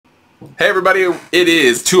Hey everybody, it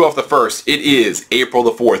is 2 off the first. It is April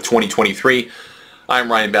the 4th, 2023.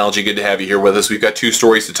 I'm Ryan Balgi. Good to have you here with us. We've got two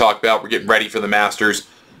stories to talk about. We're getting ready for the Masters.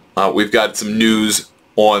 We've got some news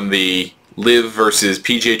on the LIV versus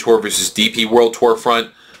PGA Tour versus DP World Tour front.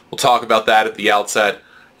 We'll talk about that at the outset,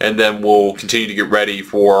 and then we'll continue to get ready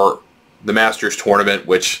for the Masters tournament,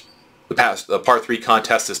 which the Par 3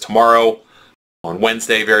 contest is tomorrow on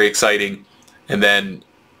Wednesday. Very exciting. And then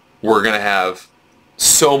we're going to have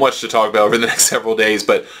so much to talk about over the next several days,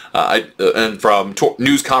 but and from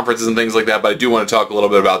news conferences and things like that. But I do want to talk a little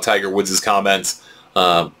bit about Tiger Woods' comments,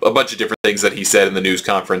 a bunch of different things that he said in the news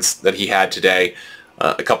conference that he had today.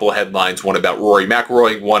 A couple of headlines, one about Rory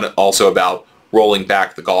McIlroy, one also about rolling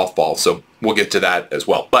back the golf ball. So we'll get to that as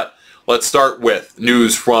well. But let's start with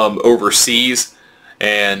news from overseas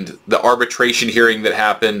and the arbitration hearing that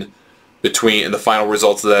happened and the final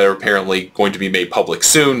results of that are apparently going to be made public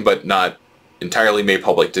soon, but not entirely made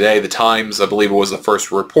public today. The Times, I believe it was the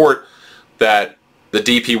first report that the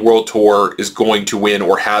DP World Tour is going to win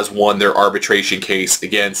or has won their arbitration case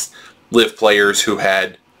against LIV players who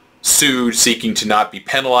had sued seeking to not be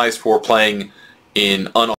penalized for playing in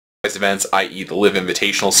unauthorized events, i.e. the LIV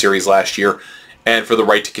Invitational Series last year, and for the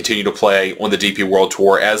right to continue to play on the DP World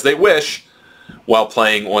Tour as they wish while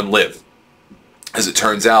playing on LIV. As it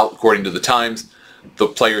turns out, according to the Times, the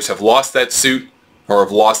players have lost that suit or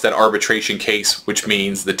have lost that arbitration case, which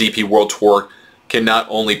means the DP World Tour can not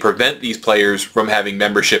only prevent these players from having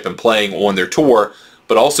membership and playing on their tour,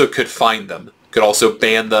 but also could fine them, could also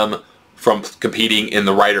ban them from competing in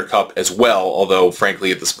the Ryder Cup as well, although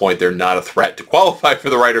frankly at this point they're not a threat to qualify for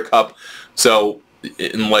the Ryder Cup. So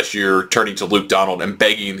unless you're turning to Luke Donald and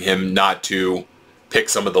begging him not to pick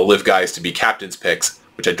some of the LIV guys to be captain's picks,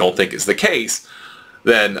 which I don't think is the case,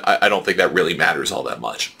 then I don't think that really matters all that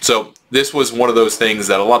much. So this was one of those things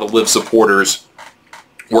that a lot of LIV supporters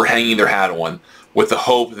were hanging their hat on with the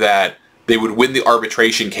hope that they would win the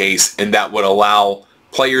arbitration case and that would allow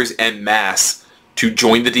players en masse to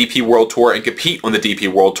join the DP World Tour and compete on the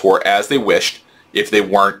DP World Tour as they wished if they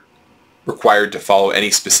weren't required to follow any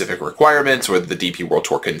specific requirements or the DP World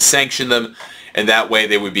Tour couldn't sanction them. And that way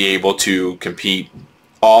they would be able to compete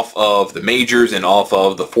off of the majors and off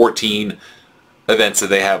of the 14 events that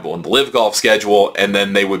they have on the LIV Golf schedule, and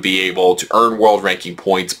then they would be able to earn world ranking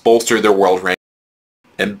points, bolster their world ranking,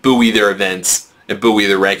 and buoy their events and buoy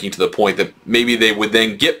their ranking to the point that maybe they would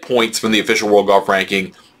then get points from the official World Golf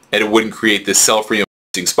Ranking, and it wouldn't create this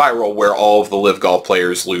self-reinforcing spiral where all of the LIV Golf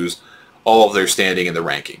players lose all of their standing in the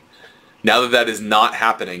ranking. Now that that is not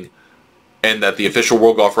happening, and that the official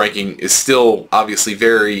World Golf Ranking is still obviously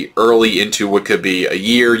very early into what could be a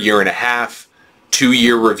year, year and a half,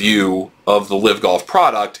 2-year review of the LIV Golf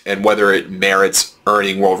product and whether it merits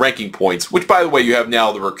earning world ranking points, which by the way you have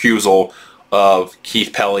now the recusal of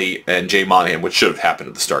Keith Pelley and Jay Monahan, which should have happened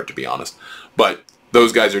at the start to be honest. But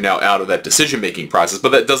those guys are now out of that decision-making process, but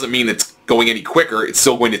that doesn't mean it's going any quicker. It's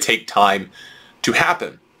still going to take time to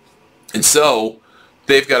happen. And so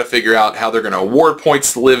they've got to figure out how they're going to award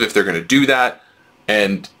points to LIV if they're going to do that,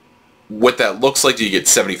 and what that looks like. Do you get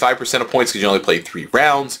 75% of points because you only played 3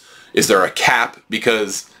 rounds? Is there a cap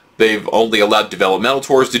because they've only allowed developmental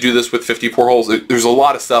tours to do this with 54 holes? There's a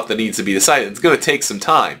lot of stuff that needs to be decided. It's going to take some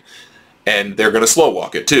time, and they're going to slow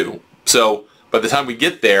walk it too. So by the time we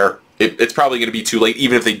get there, it's probably going to be too late,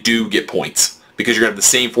 even if they do get points, because you're going to have the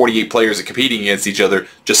same 48 players that are competing against each other,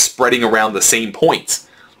 just spreading around the same points.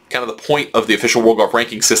 Kind of the point of the official World Golf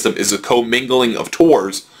Ranking system is a commingling of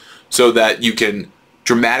tours so that you can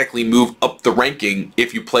dramatically move up the ranking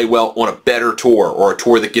if you play well on a better tour or a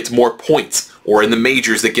tour that gets more points, or in the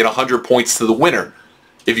majors that get 100 points to the winner.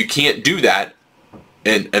 If you can't do that,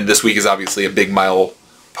 and this week is obviously a big mile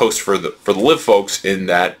post for the LIV folks in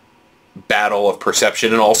that battle of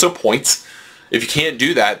perception and also points. If you can't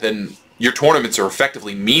do that, then your tournaments are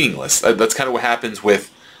effectively meaningless. That's kind of what happens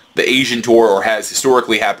with the Asian Tour, or has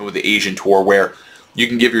historically happened with the Asian Tour, where you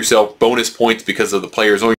can give yourself bonus points because of the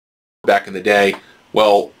players only back in the day.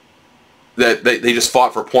 Well, that they just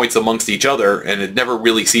fought for points amongst each other, and it never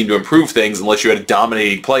really seemed to improve things unless you had a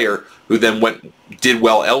dominating player who then did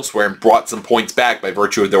well elsewhere and brought some points back by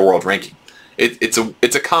virtue of their world ranking. It's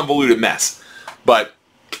a convoluted mess, but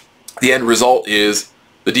the end result is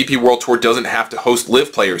the DP World Tour doesn't have to host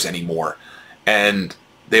LIV players anymore, and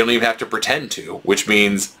they don't even have to pretend to, which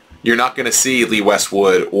means you're not going to see Lee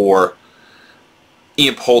Westwood or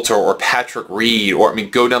Ian Poulter or Patrick Reed, or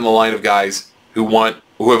go down the line of guys who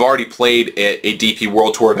have already played a DP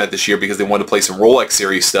World Tour event this year because they wanted to play some Rolex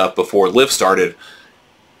Series stuff before LIV started.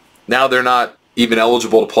 Now they're not even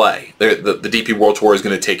eligible to play. The DP World Tour is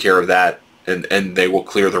going to take care of that, and they will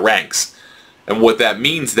clear the ranks. And what that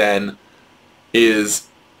means then is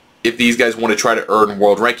if these guys want to try to earn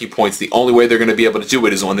world ranking points, the only way they're going to be able to do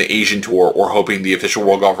it is on the Asian Tour or hoping the official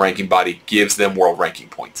World Golf Ranking body gives them world ranking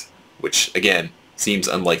points, which, again, seems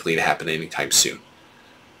unlikely to happen anytime soon.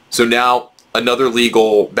 So now another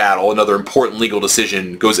legal battle, another important legal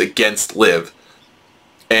decision goes against LIV,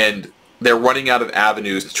 and they're running out of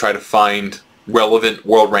avenues to try to find relevant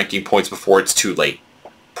world ranking points before it's too late.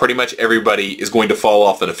 Pretty much everybody is going to fall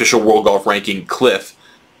off an official World Golf Ranking cliff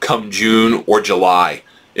come June or July.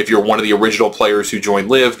 If you're one of the original players who joined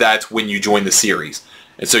LIV, that's when you join the series.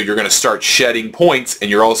 And so you're going to start shedding points, and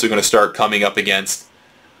you're also going to start coming up against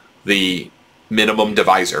the minimum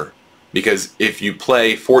divisor. Because if you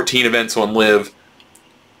play 14 events on LIV,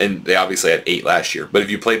 and they obviously had 8 last year, but if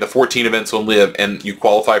you play the 14 events on LIV and you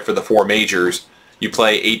qualify for the 4 majors, you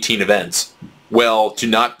play 18 events. Well, to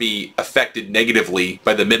not be affected negatively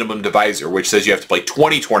by the minimum divisor, which says you have to play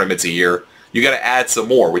 20 tournaments a year, you got to add some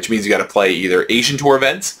more, which means you got to play either Asian Tour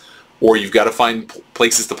events or you've got to find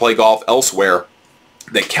places to play golf elsewhere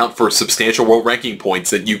that count for substantial world ranking points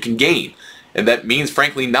that you can gain. And that means,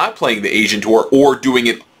 frankly, not playing the Asian Tour or doing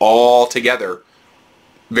it all together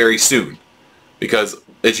very soon. Because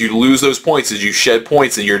as you lose those points, as you shed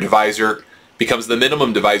points and your divisor becomes the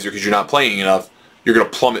minimum divisor because you're not playing enough, you're going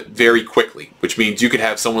to plummet very quickly, which means you could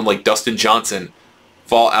have someone like Dustin Johnson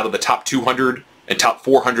fall out of the top 200 and top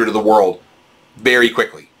 400 of the world very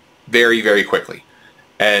quickly. Very, very quickly.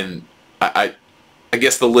 And I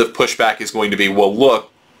guess the LIV pushback is going to be, well,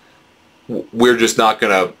 look, we're just not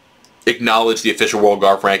going to acknowledge the official World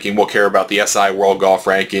Golf Ranking. We'll care about the SI World Golf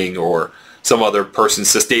Ranking or some other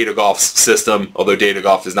person's Data Golf system, although Data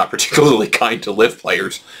Golf is not particularly kind to LIV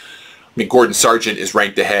players. I mean, Gordon Sargent is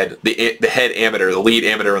ranked ahead. The head amateur, the lead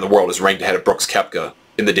amateur in the world, is ranked ahead of Brooks Koepka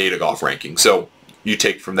in the Data Golf Ranking. So you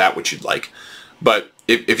take from that what you'd like. But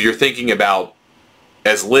if you're thinking about,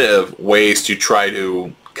 as LIV, ways to try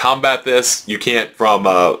to combat this, you can't from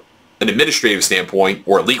an administrative standpoint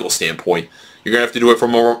or a legal standpoint. You're going to have to do it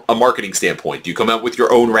from a marketing standpoint. Do you come out with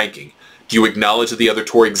your own ranking? Do you acknowledge that the other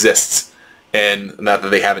tour exists? And not that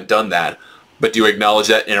they haven't done that, but do you acknowledge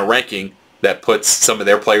that in a ranking that puts some of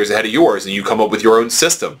their players ahead of yours and you come up with your own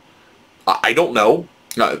system? I don't know.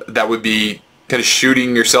 That would be kind of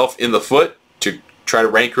shooting yourself in the foot to try to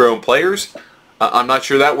rank your own players. I'm not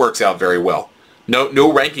sure that works out very well.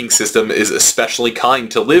 No ranking system is especially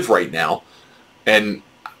kind to LIV right now, and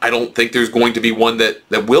I don't think there's going to be one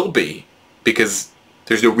that will be, because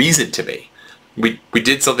there's no reason to be. We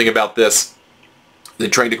did something about this in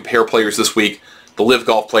trying to compare players this week, the LIV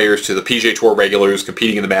Golf players to the PGA Tour regulars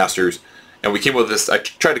competing in the Masters, and we came up with this. I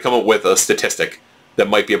tried to come up with a statistic that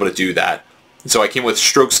might be able to do that. And so I came with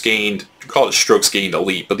strokes gained, call it strokes gained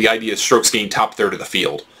elite, but the idea is strokes gained top third of the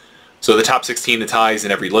field. So the top 16 in ties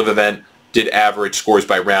in every LIV event did average scores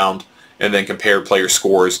by round, and then compared player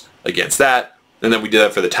scores against that. And then we did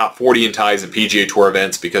that for the top 40 in ties and PGA Tour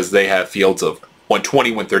events, because they have fields of 120,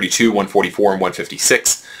 132, 144, and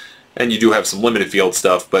 156. And you do have some limited field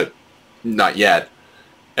stuff, but not yet.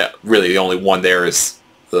 Really, the only one there is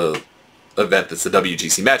the event that's the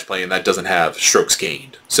WGC match play, and that doesn't have strokes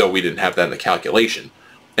gained. So we didn't have that in the calculation.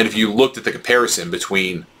 And if you looked at the comparison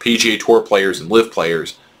between PGA Tour players and LIV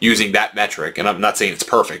players using that metric, and I'm not saying it's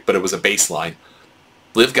perfect, but it was a baseline,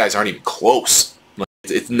 LIV guys aren't even close.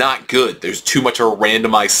 It's not good. There's too much of a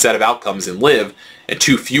randomized set of outcomes in LIV, and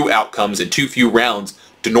too few outcomes and too few rounds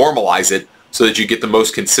to normalize it so that you get the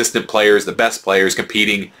most consistent players, the best players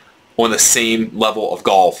competing on the same level of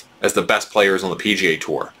golf as the best players on the PGA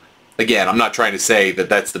Tour. Again, I'm not trying to say that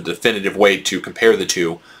that's the definitive way to compare the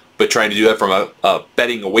two, but trying to do that from a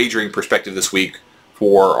betting, a wagering perspective this week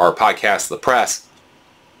for our podcast, The Press.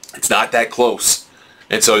 It's not that close.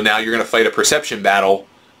 And so now you're going to fight a perception battle.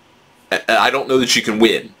 I don't know that you can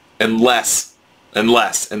win unless, and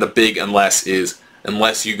the big unless is,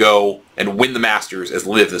 unless you go and win the Masters as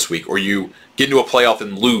LIV this week, or you get into a playoff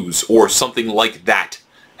and lose, or something like that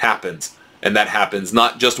happens. And that happens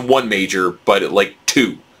not just one major, but at like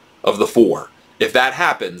 2 of the 4. If that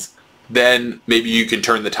happens, then maybe you can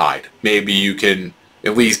turn the tide. Maybe you can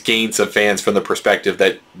at least gain some fans from the perspective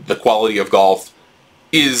that the quality of golf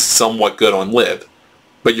is somewhat good on LIV.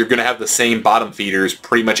 But you're going to have the same bottom feeders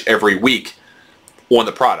pretty much every week on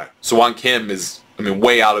the product. Swan Kim is,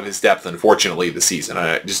 way out of his depth, unfortunately, this season.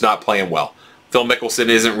 Just not playing well. Phil Mickelson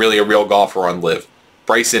isn't really a real golfer on LIV.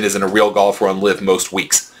 Bryson isn't a real golfer on LIV most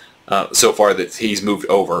weeks so far that he's moved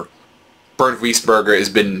over. Bernd Wiesberger has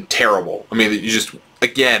been terrible. You just,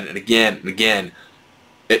 again and again and again,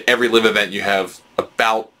 at every LIV event you have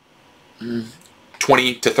about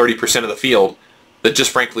 20 to 30% of the field that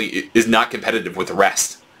just frankly is not competitive with the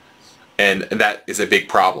rest. And that is a big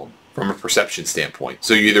problem from a perception standpoint.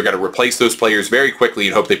 So you either got to replace those players very quickly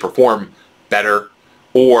and hope they perform better,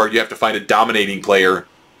 or you have to find a dominating player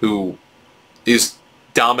who is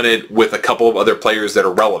dominant with a couple of other players that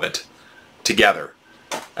are relevant together.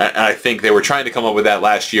 And I think they were trying to come up with that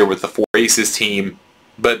last year with the Four Aces team,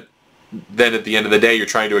 but then at the end of the day, you're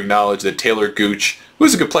trying to acknowledge that Taylor Gooch,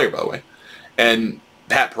 who's a good player, by the way, and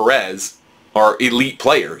Pat Perez are elite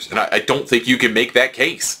players, and I don't think you can make that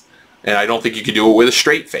case. And I don't think you can do it with a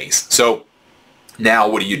straight face. So now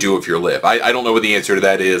what do you do if you're LIV? I don't know what the answer to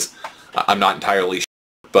that is. I'm not entirely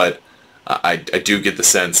sure, but I do get the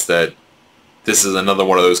sense that this is another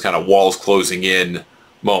one of those kind of walls closing in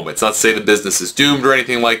moments. Not to say the business is doomed or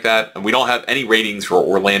anything like that. And we don't have any ratings for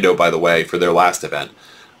Orlando, by the way, for their last event.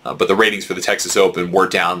 But the ratings for the Texas Open were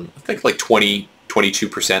down, I think, like 20,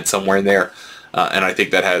 22%, somewhere in there. And I think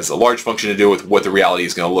that has a large function to do with what the reality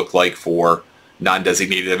is going to look like for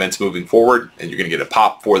non-designated events moving forward. And you're going to get a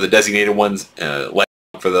pop for the designated ones, less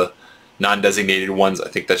for the non-designated ones. I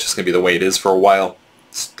think that's just going to be the way it is for a while.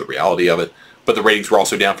 It's the reality of it. But the ratings were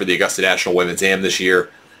also down for the Augusta National Women's Am this year.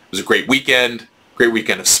 It was a great weekend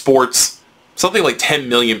of sports. Something like 10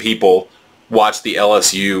 million people watched the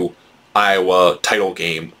LSU-Iowa title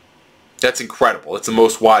game. That's incredible. It's the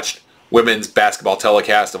most watched women's basketball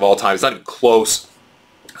telecast of all time. It's not even close.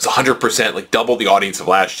 It's 100%, like double the audience of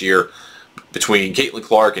last year between Caitlin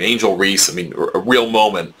Clark and Angel Reese. I mean, a real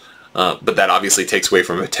moment. But that obviously takes away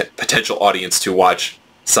from a potential audience to watch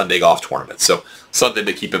Sunday golf tournaments. So something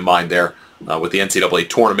to keep in mind there with the NCAA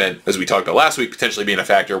tournament, as we talked about last week, potentially being a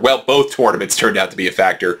factor. Well, both tournaments turned out to be a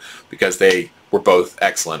factor because they were both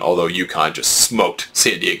excellent, although UConn just smoked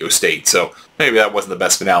San Diego State. So maybe that wasn't the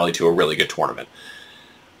best finale to a really good tournament.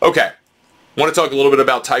 Okay, I want to talk a little bit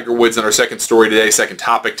about Tiger Woods in our second story today, second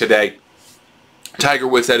topic today. Tiger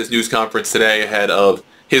Woods had his news conference today ahead of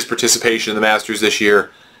his participation in the Masters this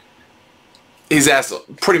year. He's asked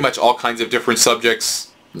pretty much all kinds of different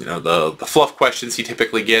subjects. You know, the fluff questions he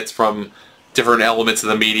typically gets from different elements of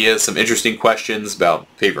the media, some interesting questions about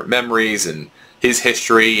favorite memories and his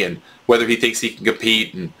history and whether he thinks he can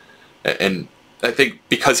compete. And I think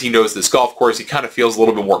because he knows this golf course, he kind of feels a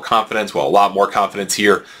little bit more confidence, well, a lot more confidence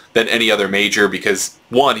here than any other major because,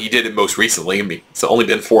 one, he did it most recently. I mean, it's only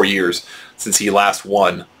been 4 years since he last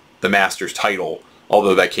won the Masters title,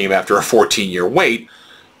 although that came after a 14-year wait.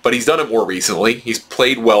 But he's done it more recently. He's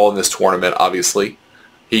played well in this tournament, obviously.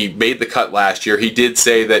 He made the cut last year. He did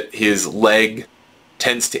say that his leg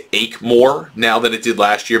tends to ache more now than it did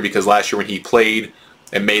last year because last year when he played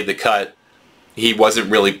and made the cut, he wasn't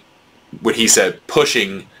really, what he said,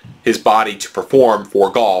 pushing his body to perform for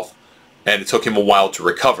golf, and it took him a while to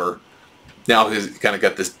recover. Now he's kind of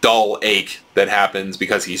got this dull ache that happens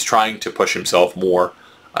because he's trying to push himself more.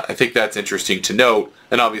 I think that's interesting to note,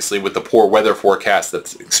 and obviously with the poor weather forecast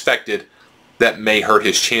that's expected, that may hurt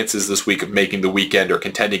his chances this week of making the weekend or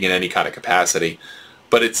contending in any kind of capacity.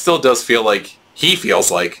 But it still does feel like, he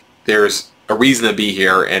feels like there's a reason to be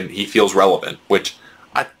here and he feels relevant, which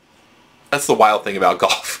that's the wild thing about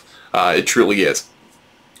golf. It truly is.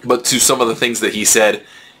 But to some of the things that he said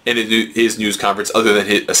in his news conference, other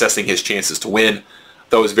than assessing his chances to win,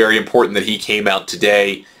 that was very important that he came out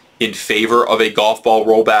today in favor of a golf ball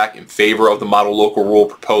rollback, in favor of the model local rule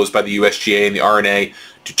proposed by the USGA and the R&A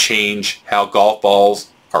to change how golf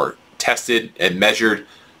balls are tested and measured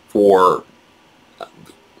for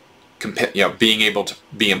being able to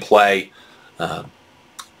be in play,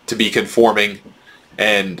 to be conforming.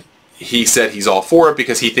 And he said he's all for it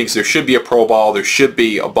because he thinks there should be a pro ball, there should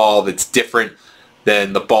be a ball that's different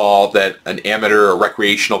than the ball that an amateur or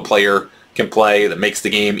recreational player can play, that makes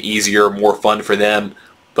the game easier, more fun for them.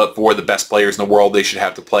 But for the best players in the world, they should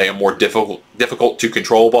have to play a more difficult to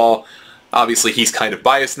control ball. Obviously, he's kind of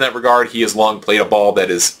biased in that regard. He has long played a ball that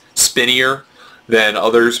is spinnier than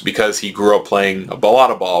others because he grew up playing a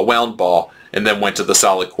ballata ball, a wound ball, and then went to the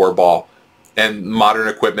solid core ball. And modern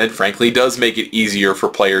equipment, frankly, does make it easier for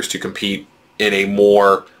players to compete in a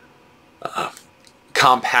more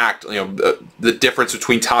compact, the difference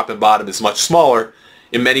between top and bottom is much smaller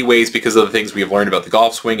in many ways because of the things we have learned about the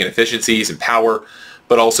golf swing and efficiencies and power,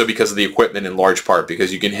 but also because of the equipment in large part,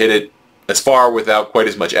 because you can hit it as far without quite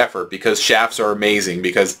as much effort, because shafts are amazing,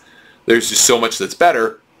 because there's just so much that's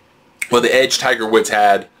better. Well, the edge Tiger Woods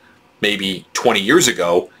had maybe 20 years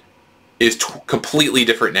ago is completely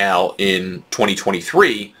different now in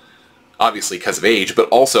 2023, obviously because of age, but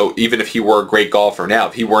also even if he were a great golfer now,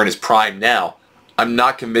 if he were in his prime now, I'm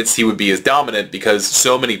not convinced he would be as dominant because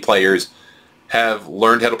so many players have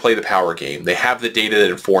learned how to play the power game. They have the data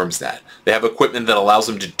that informs that. They have equipment that allows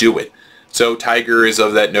them to do it. So Tiger is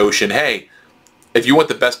of that notion, hey, if you want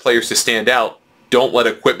the best players to stand out, don't let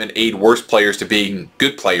equipment aid worse players to being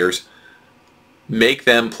good players. Make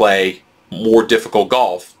them play more difficult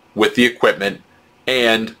golf with the equipment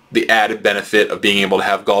and the added benefit of being able to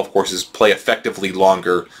have golf courses play effectively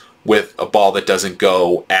longer with a ball that doesn't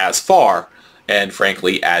go as far and,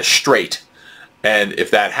 frankly, as straight. And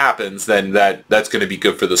if that happens, then that's going to be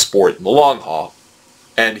good for the sport in the long haul.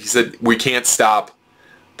 And he said, we can't stop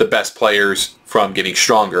the best players from getting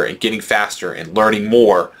stronger and getting faster and learning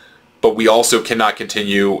more, but we also cannot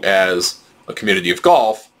continue as a community of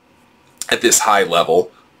golf at this high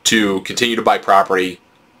level to continue to buy property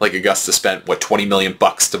like Augusta spent, what, $20 million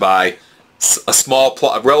to buy a small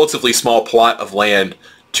plot, a relatively small plot of land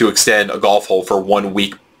to extend a golf hole for 1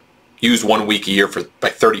 week, used 1 week a year by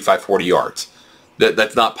 35, 40 yards.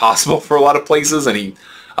 That's not possible for a lot of places, and he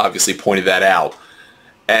obviously pointed that out.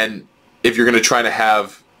 And if you're going to try to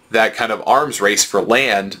have that kind of arms race for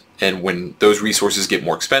land, and when those resources get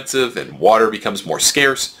more expensive and water becomes more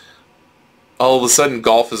scarce, all of a sudden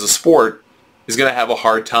golf as a sport is going to have a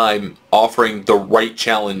hard time offering the right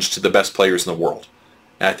challenge to the best players in the world.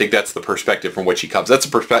 And I think that's the perspective from which he comes. That's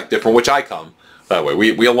the perspective from which I come. By the way,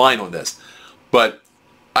 we align on this. But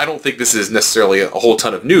I don't think this is necessarily a whole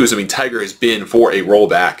ton of news. I mean, Tiger has been for a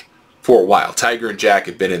rollback for a while. Tiger and Jack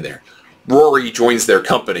have been in there. Rory joins their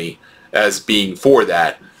company as being for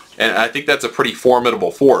that. And I think that's a pretty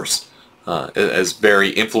formidable force as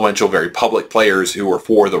very influential, very public players who are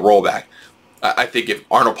for the rollback. I think if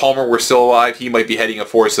Arnold Palmer were still alive, he might be heading a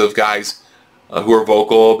force of guys who are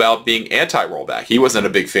vocal about being anti-rollback. He wasn't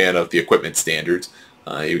a big fan of the equipment standards.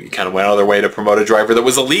 He kind of went out of their way to promote a driver that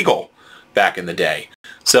was illegal back in the day.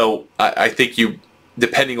 So I think you,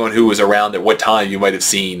 depending on who was around at what time, you might have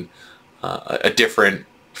seen a different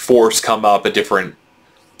force come up, a different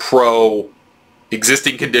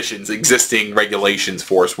existing conditions, existing regulations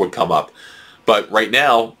force would come up. But right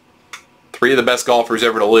now, 3 of the best golfers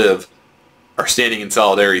ever to live are standing in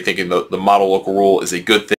solidarity thinking the model local rule is a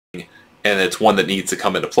good thing and it's one that needs to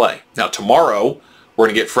come into play. Now tomorrow, we're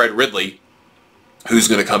going to get Fred Ridley, who's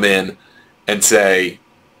going to come in and say,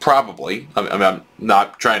 probably, I'm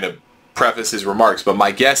not trying to preface his remarks, but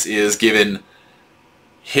my guess is, given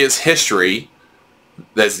his history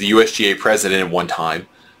as the USGA president at one time,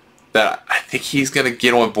 that I think he's going to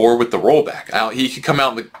get on board with the rollback. He could come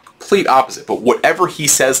out in the complete opposite, but whatever he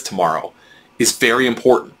says tomorrow is very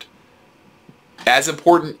important. As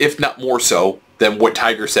important, if not more so, than what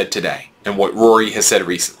Tiger said today and what Rory has said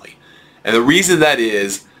recently. And the reason that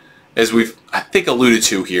is, as we've, I think, alluded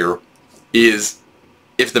to here, is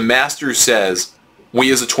if the Masters says,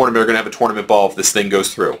 we as a tournament are going to have a tournament ball if this thing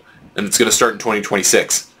goes through, and it's going to start in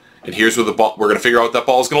 2026, and here's what the ball, we're going to figure out what that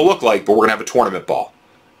ball is going to look like, but we're going to have a tournament ball.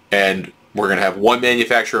 And we're going to have one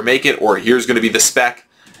manufacturer make it, or here's going to be the spec,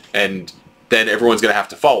 and then everyone's going to have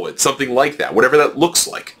to follow it. Something like that, whatever that looks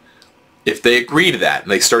like. If they agree to that,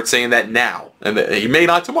 and they start saying that now, and he may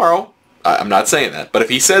not tomorrow, I'm not saying that, but if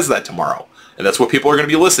he says that tomorrow, and that's what people are going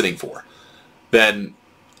to be listening for, then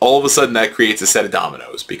all of a sudden that creates a set of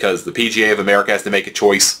dominoes, because the PGA of America has to make a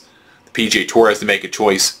choice, the PGA Tour has to make a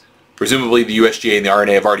choice, presumably the USGA and the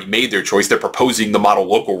R&A have already made their choice. They're proposing the model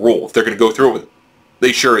local rule. If they're going to go through with it,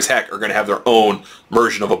 they sure as heck are going to have their own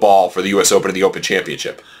version of a ball for the US Open and the Open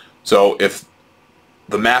Championship. So if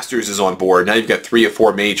the Masters is on board, now you've got 3 of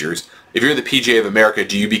 4 majors. If you're the PGA of America,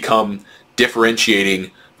 do you become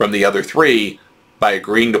differentiating from the other 3 by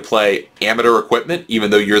agreeing to play amateur equipment,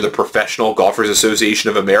 even though you're the Professional Golfers Association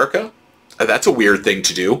of America? That's a weird thing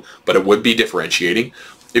to do, but it would be differentiating.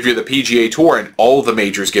 If you're the PGA Tour and all of the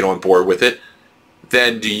majors get on board with it,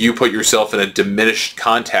 then do you put yourself in a diminished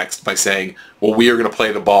context by saying, well, we are going to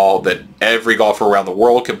play the ball that every golfer around the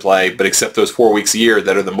world can play, but except those 4 weeks a year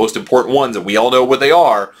that are the most important ones, and we all know what they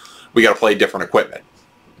are, we got to play different equipment.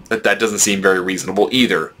 That doesn't seem very reasonable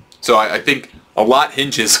either. So I think a lot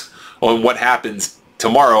hinges on what happens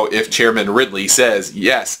tomorrow if Chairman Ridley says,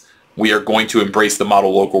 yes, we are going to embrace the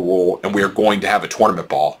model local rule and we are going to have a tournament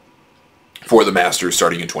ball for the Masters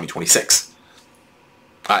starting in 2026.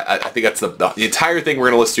 I think that's the entire thing we're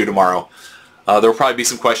going to listen to tomorrow. There will probably be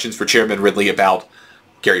some questions for Chairman Ridley about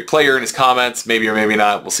Gary Player and his comments, maybe or maybe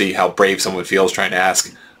not. We'll see how brave someone feels trying to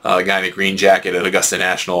ask a guy in a green jacket at Augusta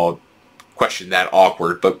National question that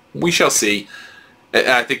awkward, but we shall see. And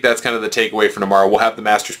I think that's kind of the takeaway for tomorrow. We'll have the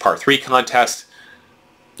Masters Part 3 contest.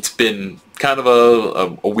 It's been kind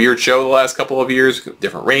of a weird show the last couple of years.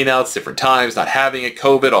 Different rainouts, different times, not having it,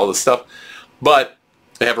 COVID, all this stuff. But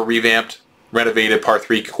they have a revamped, renovated Part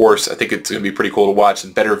 3 course. I think it's going to be pretty cool to watch.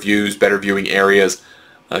 Some better views, better viewing areas.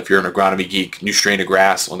 If you're an agronomy geek, new strain of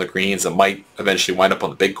grass on the greens that might eventually wind up on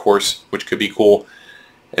the big course, which could be cool.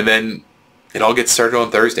 And then it all gets started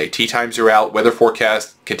on Thursday. Tee times are out. Weather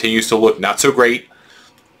forecast continues to look not so great.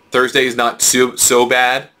 Thursday is not so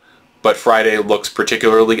bad, but Friday looks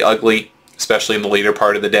particularly ugly, especially in the later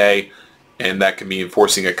part of the day, and that could mean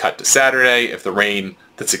forcing a cut to Saturday. If the rain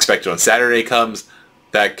that's expected on Saturday comes,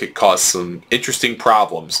 that could cause some interesting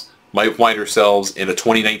problems. Might find ourselves in a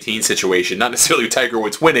 2019 situation, not necessarily with Tiger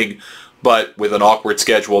Woods winning, but with an awkward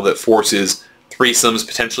schedule that forces threesomes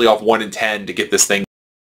potentially off 1 in 10 to get this thing.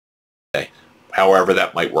 However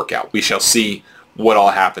that might work out. We shall see what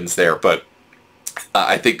all happens there, but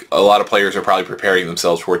I think a lot of players are probably preparing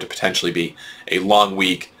themselves for it to potentially be a long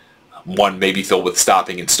week, one maybe filled with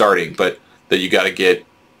stopping and starting, but that you got to get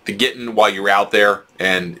the getting while you're out there,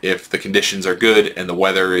 and if the conditions are good and the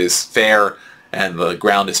weather is fair and the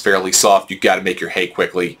ground is fairly soft, you got to make your hay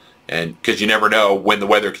quickly, and because you never know when the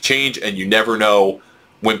weather could change, and you never know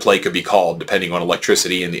when play could be called depending on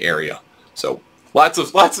electricity in the area. So lots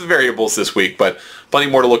of variables this week, but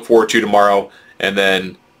plenty more to look forward to tomorrow, and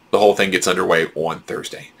then the whole thing gets underway on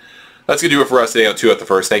Thursday. That's going to do it for us today on 2 at the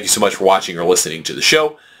First. Thank you so much for watching or listening to the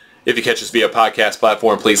show. If you catch us via podcast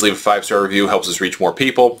platform, please leave a 5-star review. Helps us reach more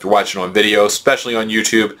people. If you're watching on video, especially on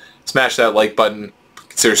YouTube, smash that like button.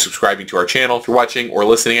 Consider subscribing to our channel if you're watching or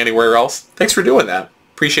listening anywhere else. Thanks for doing that.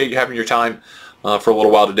 Appreciate you having your time for a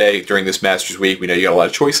little while today during this Masters Week. We know you got a lot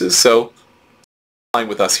of choices, so fine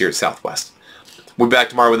with us here at Southwest. We'll be back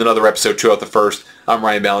tomorrow with another episode, 2 at the First. I'm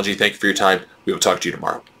Ryan Ballengee. Thank you for your time. We will talk to you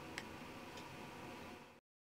tomorrow.